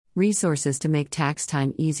Resources to make tax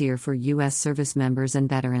time easier for U.S. service members and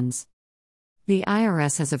veterans. The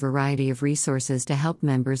IRS has a variety of resources to help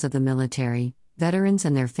members of the military, veterans,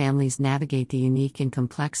 and their families navigate the unique and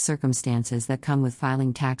complex circumstances that come with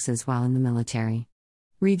filing taxes while in the military.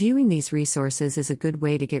 Reviewing these resources is a good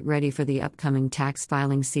way to get ready for the upcoming tax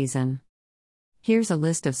filing season. Here's a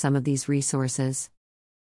list of some of these resources.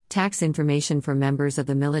 Tax information for members of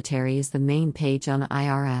the military is the main page on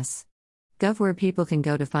IRS.gov, where people can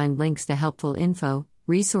go to find links to helpful info,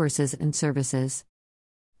 resources, and services.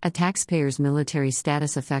 A taxpayer's military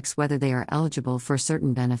status affects whether they are eligible for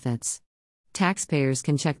certain benefits. Taxpayers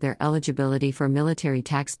can check their eligibility for military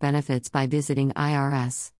tax benefits by visiting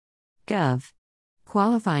IRS.gov.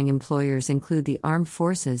 Qualifying employers include the Armed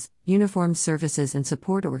Forces, Uniformed Services, and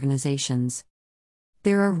support organizations.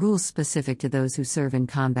 There are rules specific to those who serve in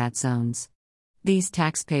combat zones. These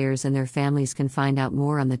taxpayers and their families can find out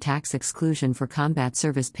more on the tax exclusion for combat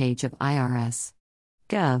service page of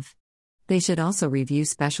IRS.gov. They should also review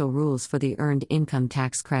special rules for the Earned Income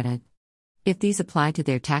Tax Credit. If these apply to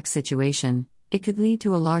their tax situation, it could lead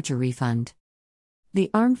to a larger refund. The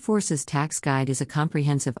Armed Forces Tax Guide is a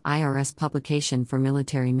comprehensive IRS publication for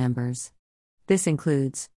military members. This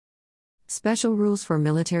includes special rules for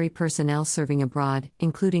military personnel serving abroad,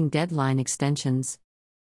 including deadline extensions,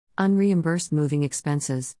 unreimbursed moving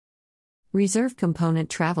expenses, reserve component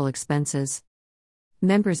travel expenses.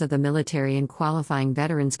 Members of the military and qualifying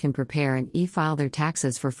veterans can prepare and e-file their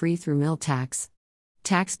taxes for free through MilTax.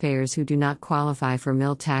 Taxpayers who do not qualify for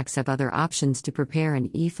MilTax have other options to prepare and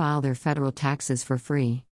e-file their federal taxes for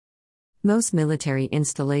free. Most military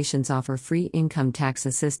installations offer free income tax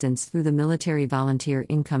assistance through the Military Volunteer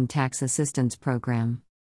Income Tax Assistance Program.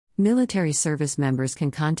 Military service members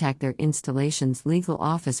can contact their installation's legal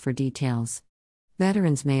office for details.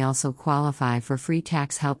 Veterans may also qualify for free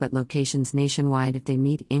tax help at locations nationwide if they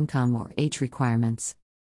meet income or age requirements.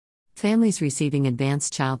 Families receiving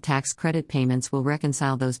advanced child tax credit payments will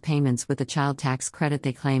reconcile those payments with the child tax credit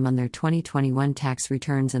they claim on their 2021 tax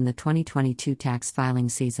returns in the 2022 tax filing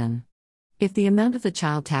season. If the amount of the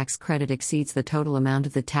child tax credit exceeds the total amount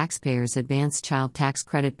of the taxpayer's advanced child tax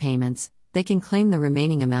credit payments, they can claim the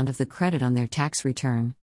remaining amount of the credit on their tax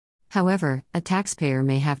return. However, a taxpayer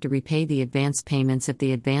may have to repay the advance payments if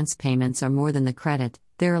the advance payments are more than the credit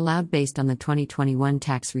they're allowed based on the 2021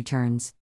 tax returns.